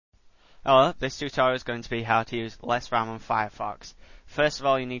Hello, this tutorial is going to be how to use less RAM on Firefox. First of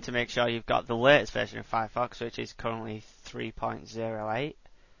all, you need to make sure you've got the latest version of Firefox, which is currently 3.08.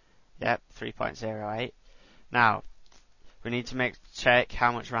 Yep, 3.08. Now, we need to check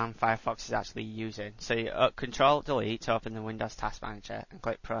how much RAM Firefox is actually using. So you Control Delete to open the Windows Task Manager and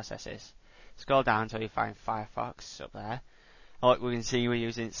click Processes. Scroll down until you find Firefox up there. Look, we can see we're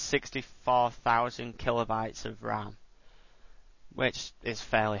using 64,000 kilobytes of RAM, which is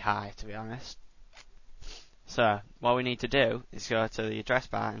fairly high, to be honest. So what we need to do is go to the address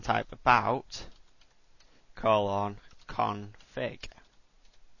bar and type about :config.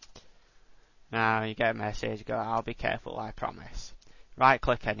 Now you get a message, go, I'll be careful, I promise. Right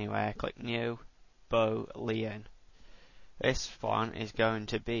click anywhere, click new, boolean. This one is going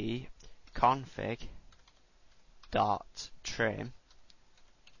to be config.trim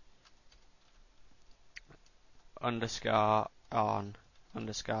underscore on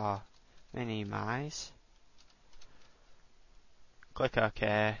underscore minimize. Click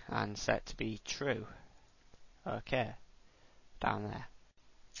OK and set to be true. OK, down there.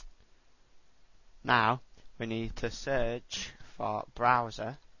 Now we need to search for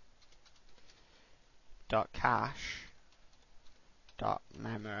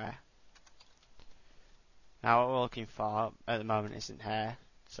browser.cache.memory. Now what we're looking for at the moment isn't here,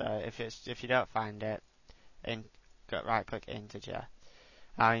 so if you don't find it, right click integer.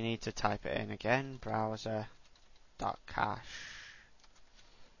 Now you need to type it in again,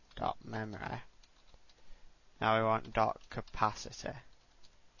 browser.cache.memory. Now we want .capacity.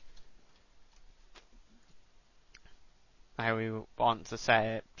 Now we want to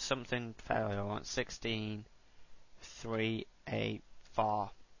say something fairly, we want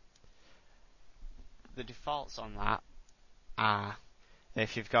 16,384. The defaults on that are,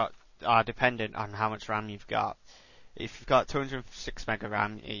 are dependent on how much RAM you've got. If you've got 206 meg of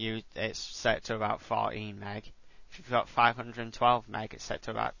RAM, it's set to about 14 meg. If you've got 512 meg, it's set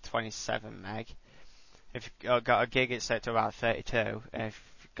to about 27 meg. If you've got a gig, it's set to about 32. And if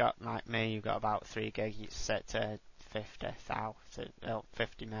you've got, like me, you've got about 3 gig, it's set to 50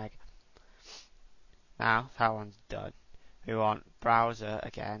 meg. Now, that one's done. We want browser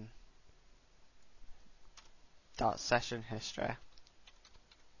again. .session history.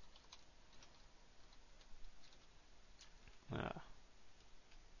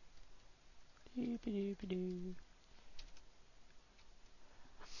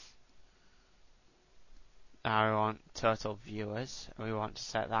 Now we want total viewers. We want to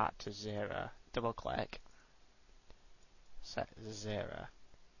set that to 0. Double click. Set 0.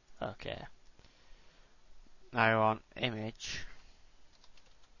 OK. Now we want image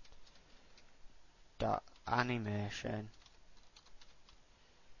 .animation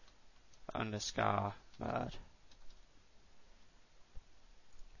underscore mode.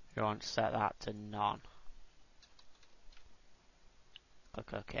 We want to set that to none.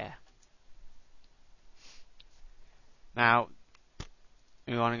 Click OK. Now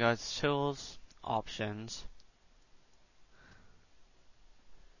we want to go to Tools, Options.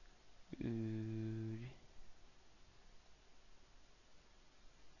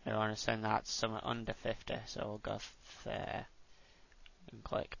 We want to send that to somewhere under 50, so we'll go there and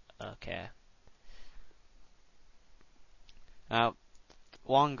click OK. Now,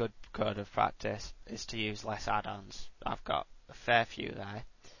 one good code of practice is to use less add-ons. I've got a fair few there,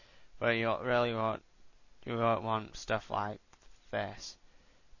 but you won't want stuff like this.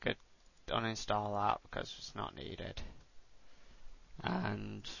 Could uninstall that because it's not needed,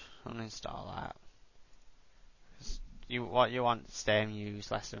 and uninstall that. What you want to stay and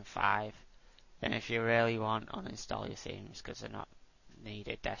use less than 5. And if you really want, uninstall your themes because they're not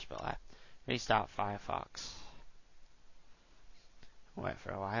needed desperately. Restart Firefox. Wait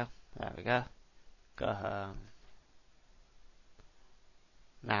for a while. There we go. Go home.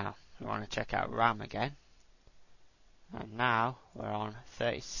 Now we want to check out RAM again. And now we're on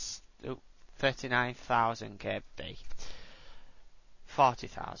 39,000 KB.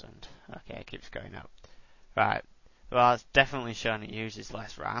 40,000. Okay, it keeps going up. Right. Well, it's definitely shown it uses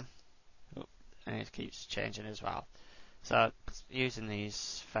less RAM. And it keeps changing as well. So using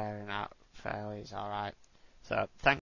these fairly is alright. So thank